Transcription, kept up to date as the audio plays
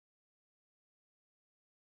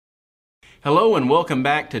Hello and welcome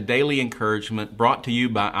back to Daily Encouragement brought to you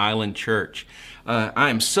by Island Church. I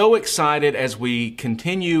am so excited as we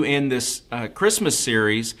continue in this Christmas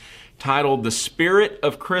series titled The Spirit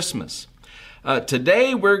of Christmas.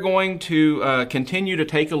 Today we're going to continue to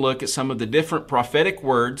take a look at some of the different prophetic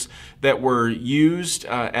words that were used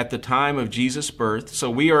at the time of Jesus' birth. So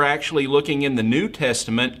we are actually looking in the New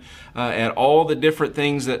Testament at all the different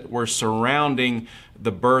things that were surrounding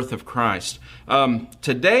the birth of Christ.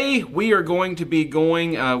 Today we are going to be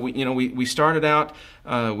going, we started out,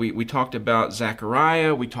 we talked about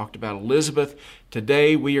Zechariah, we talked about Elizabeth.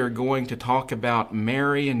 Today we are going to talk about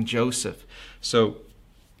Mary and Joseph. So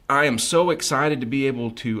I am so excited to be able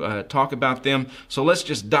to talk about them. So let's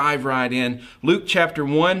just dive right in. Luke chapter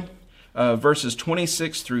 1, verses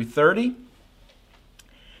 26 through 30.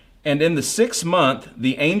 And in the 6th month,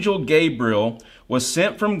 the angel Gabriel was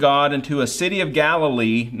sent from God into a city of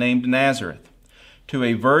Galilee named Nazareth, to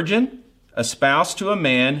a virgin, espoused to a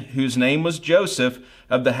man whose name was Joseph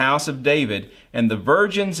of the house of David, and the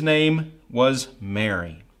virgin's name was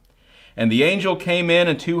Mary. And the angel came in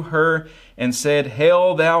unto her and said,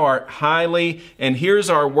 Hail, thou art highly. And here's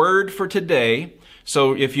our word for today.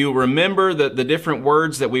 So if you remember the different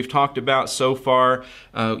words that we've talked about so far,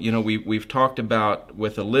 we've talked about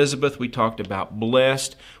with Elizabeth, we talked about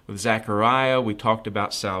blessed. With Zechariah, we talked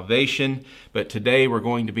about salvation. But today we're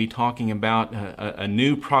going to be talking about a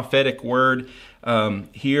new prophetic word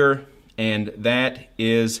here, and that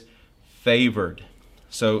is favored.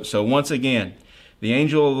 So once again, the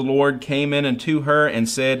angel of the Lord came in unto her and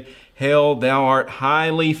said, Hail, thou art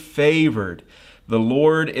highly favored. The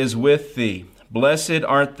Lord is with thee. Blessed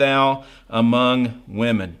art thou among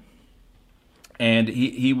women. And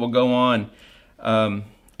he will go on.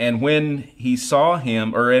 And when he saw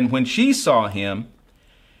him, when she saw him,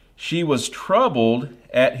 she was troubled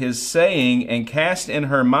at his saying, and cast in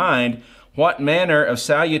her mind what manner of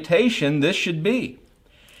salutation this should be.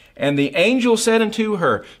 And the angel said unto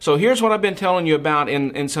her, so here's what I've been telling you about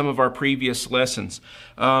in some of our previous lessons.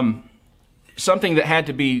 Something that had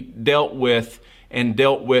to be dealt with and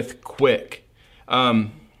dealt with quick.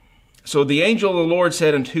 So the angel of the Lord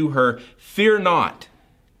said unto her, Fear not.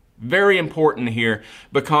 Very important here,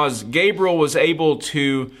 because Gabriel was able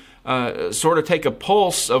to sort of take a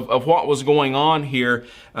pulse of what was going on here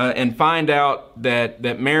and find out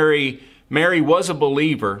that Mary was a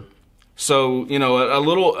believer. So,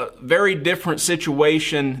 a very different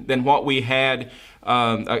situation than what we had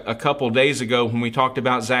a couple days ago when we talked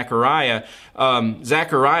about Zechariah.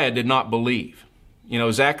 Zechariah did not believe.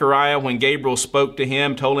 Zechariah, when Gabriel spoke to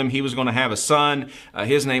him, told him he was going to have a son.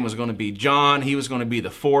 His name was going to be John. He was going to be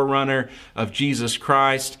the forerunner of Jesus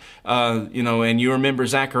Christ. And you remember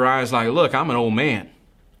Zechariah's like, look, I'm an old man,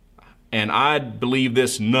 and I believe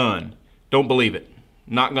this none. Don't believe it.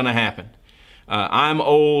 Not going to happen. I'm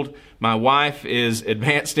old. My wife is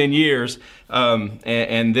advanced in years,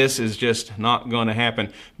 and this is just not going to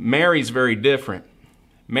happen. Mary's very different.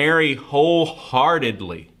 Mary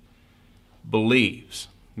wholeheartedly believes.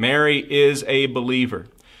 Mary is a believer.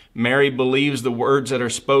 Mary believes the words that are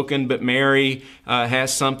spoken, but Mary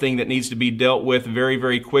has something that needs to be dealt with very,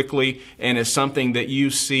 very quickly, and is something that you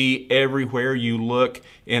see everywhere you look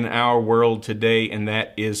in our world today, and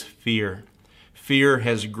that is fear. Fear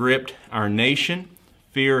has gripped our nation.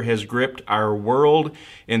 Fear has gripped our world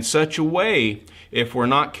in such a way, if we're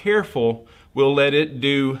not careful, we'll let it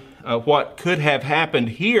do what could have happened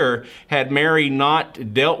here had Mary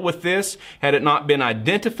not dealt with this, had it not been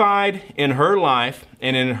identified in her life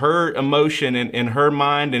and in her emotion and in her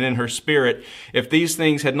mind and in her spirit. If these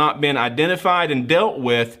things had not been identified and dealt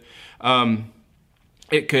with,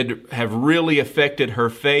 it could have really affected her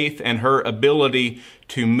faith and her ability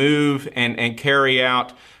to move and carry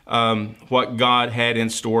out what God had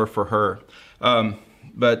in store for her.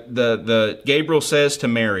 But the Gabriel says to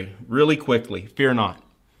Mary, really quickly, fear not.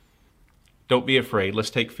 Don't be afraid. Let's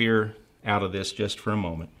take fear out of this just for a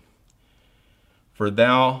moment. For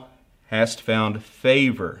thou hast found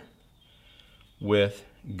favor with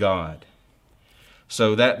God.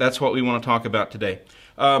 So that's what we want to talk about today.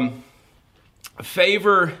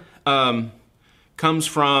 Favor comes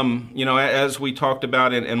from, as we talked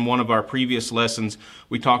about in one of our previous lessons,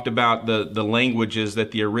 we talked about the languages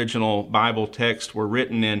that the original Bible texts were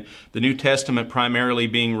written in. The New Testament primarily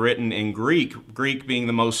being written in Greek, Greek being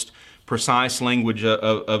the most precise language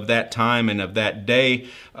of that time and of that day.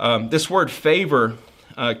 This word favor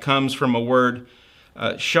comes from a word,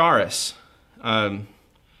 charis.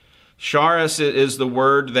 Charis is the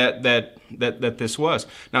word that this was.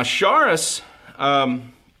 Now, charis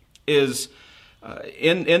is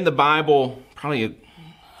in the Bible probably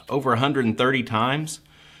over 130 times.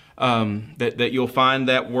 that you'll find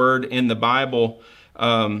that word in the Bible,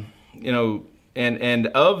 and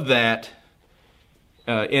of that,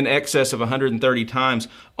 in excess of 130 times,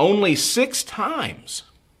 only 6 times,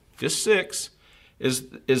 just 6,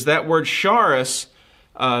 is that word charis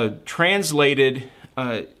translated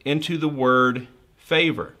into the word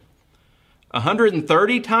favor.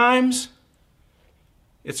 130 times,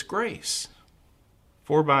 it's grace.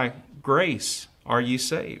 For by grace are ye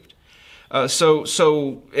saved.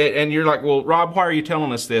 And you're like, well, Rob, why are you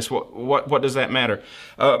telling us this? What does that matter?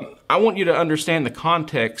 I want you to understand the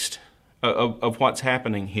context of what's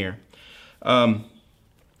happening here. When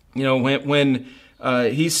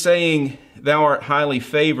he's saying, thou art highly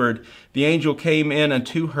favored, the angel came in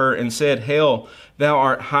unto her and said, Hail, thou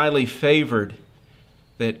art highly favored,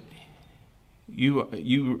 that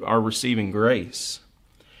you are receiving grace,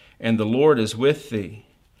 and the Lord is with thee.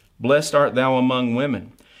 Blessed art thou among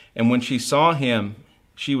women. And when she saw him,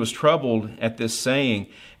 she was troubled at this saying,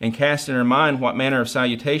 and cast in her mind what manner of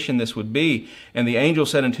salutation this would be. And the angel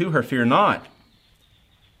said unto her, Fear not,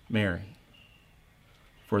 Mary,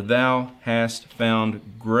 for thou hast found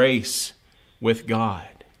grace with God.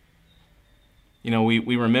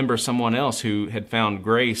 We remember someone else who had found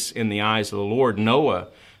grace in the eyes of the Lord. Noah,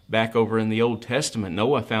 back over in the Old Testament,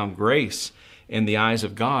 Noah found grace in the eyes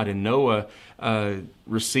of God, and Noah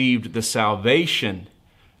received the salvation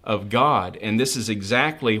of God. And this is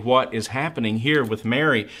exactly what is happening here with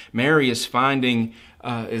Mary. Mary is finding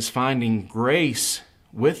grace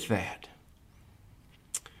with that.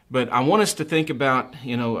 But I want us to think about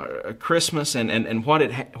Christmas and what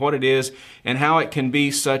it is, and how it can be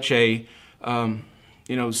such a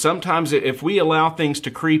sometimes if we allow things to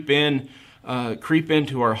creep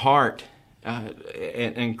into our heart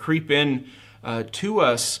and creep in to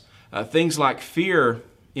us, things like fear,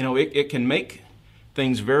 it can make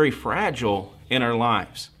things very fragile in our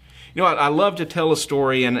lives. I love to tell a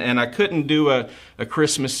story, and I couldn't do a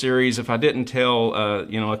Christmas series if I didn't tell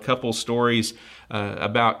a couple stories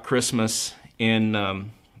about Christmas in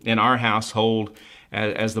our household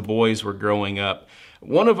as the boys were growing up.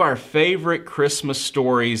 One of our favorite Christmas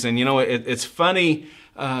stories, and it's funny.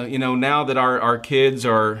 Now that our kids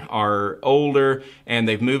are older and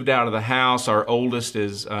they've moved out of the house, our oldest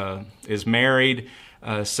is married,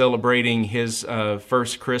 celebrating his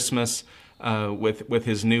first Christmas with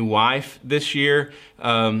his new wife this year,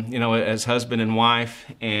 as husband and wife.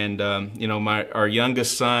 And our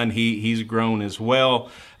youngest son, he's grown as well,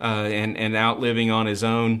 and out living on his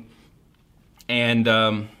own. And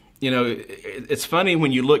it's funny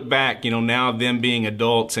when you look back, now them being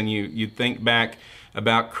adults, and you think back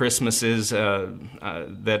about Christmases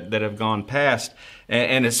that have gone past,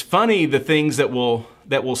 and it's funny the things that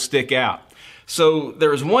will stick out. So there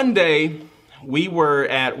was one day we were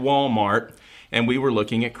at Walmart and we were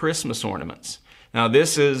looking at Christmas ornaments. Now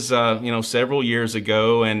this is several years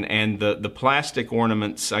ago, and the plastic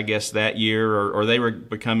ornaments, I guess that year, or they were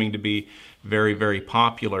becoming to be very, very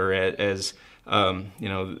popular as a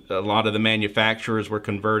lot of the manufacturers were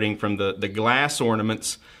converting from the glass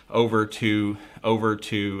ornaments over to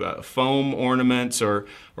foam ornaments or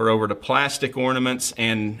over to plastic ornaments,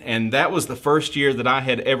 and that was the first year that I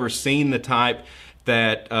had ever seen the type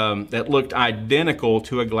that looked identical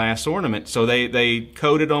to a glass ornament. So they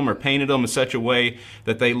coated them or painted them in such a way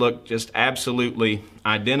that they looked just absolutely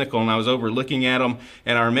identical. And I was over looking at them,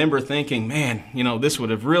 and I remember thinking, man, this would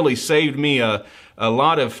have really saved me a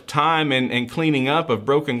lot of time and cleaning up of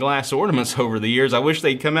broken glass ornaments over the years. I wish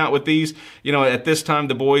they'd come out with these. At this time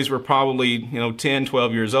the boys were probably 10,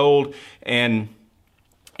 12 years old, and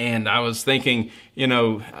I was thinking,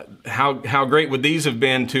 how great would these have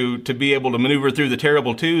been to be able to maneuver through the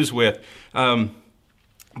terrible twos with.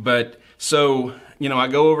 But so, I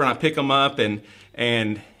go over and I pick them up,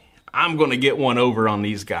 and I'm going to get one over on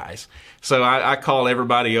these guys. So I call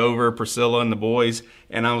everybody over, Priscilla and the boys,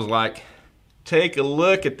 and I was like, take a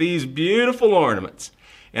look at these beautiful ornaments.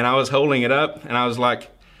 And I was holding it up, and I was like,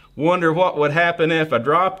 wonder what would happen if I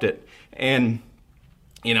dropped it. And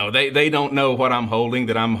they don't know what I'm holding,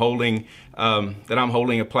 that I'm holding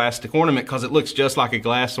a plastic ornament, because it looks just like a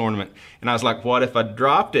glass ornament. And I was like, what if I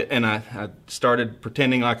dropped it? And I started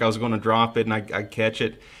pretending like I was going to drop it, and I'd catch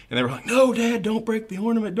it. And they were like, no, Dad, don't break the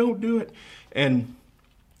ornament. Don't do it. And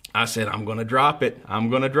I said, I'm going to drop it.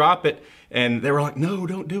 I'm going to drop it. And they were like, no,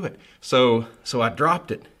 don't do it. So I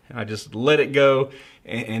dropped it. I just let it go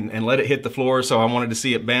and let it hit the floor. So I wanted to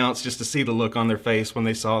see it bounce, just to see the look on their face when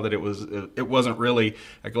they saw that it wasn't really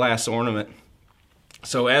a glass ornament.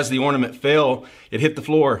 So as the ornament fell, it hit the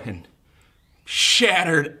floor, and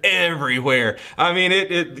shattered everywhere. I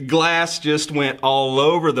mean, glass just went all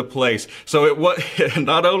over the place. So it was,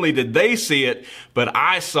 not only did they see it, but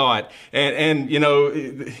I saw it. And you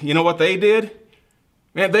know what they did?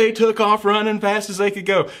 Man, they took off running fast as they could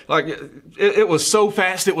go. Like, it was so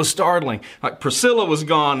fast, it was startling. Like, Priscilla was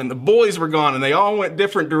gone, and the boys were gone, and they all went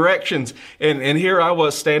different directions. And here I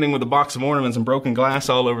was standing with a box of ornaments and broken glass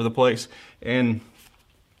all over the place. And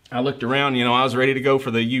I looked around, I was ready to go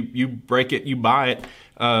for the you break it, you buy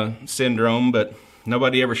it syndrome, but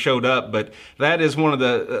nobody ever showed up. But that is one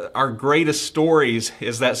of our greatest stories,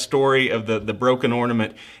 is that story of the broken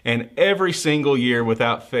ornament. And every single year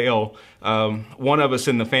without fail, one of us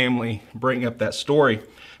in the family bring up that story.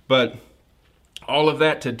 But all of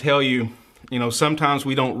that to tell you, sometimes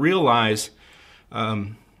we don't realize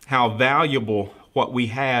how valuable what we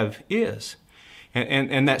have is.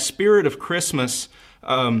 And that spirit of Christmas,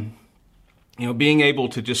 being able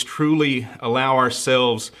to just truly allow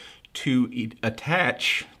ourselves to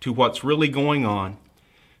attach to what's really going on,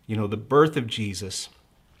 the birth of Jesus,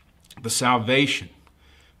 the salvation,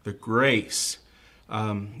 the grace.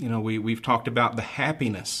 We've talked about the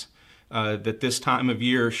happiness that this time of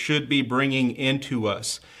year should be bringing into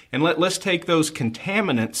us. And let's take those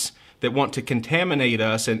contaminants that want to contaminate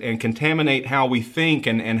us and contaminate how we think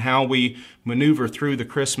and how we maneuver through the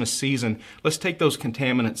Christmas season. Let's take those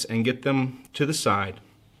contaminants and get them to the side.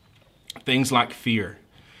 Things like fear.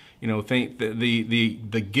 Think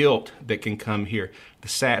the guilt that can come here, the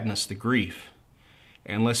sadness, the grief.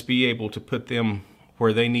 And let's be able to put them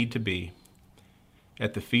where they need to be,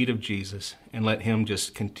 at the feet of Jesus, and let Him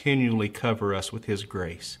just continually cover us with His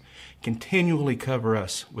grace, continually cover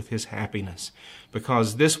us with His happiness,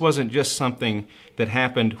 because this wasn't just something that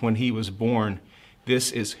happened when He was born.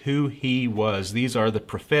 This is who He was. These are the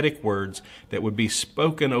prophetic words that would be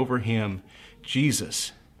spoken over Him,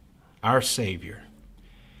 Jesus, our Savior.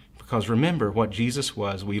 Because remember what Jesus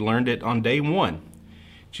was. We learned it on day one.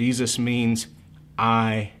 Jesus means,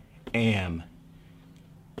 I am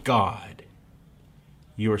God,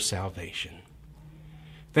 your salvation.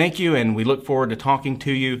 Thank you, and we look forward to talking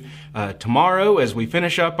to you tomorrow as we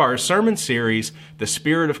finish up our sermon series, The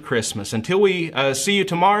Spirit of Christmas. Until we see you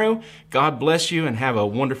tomorrow, God bless you and have a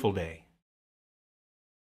wonderful day.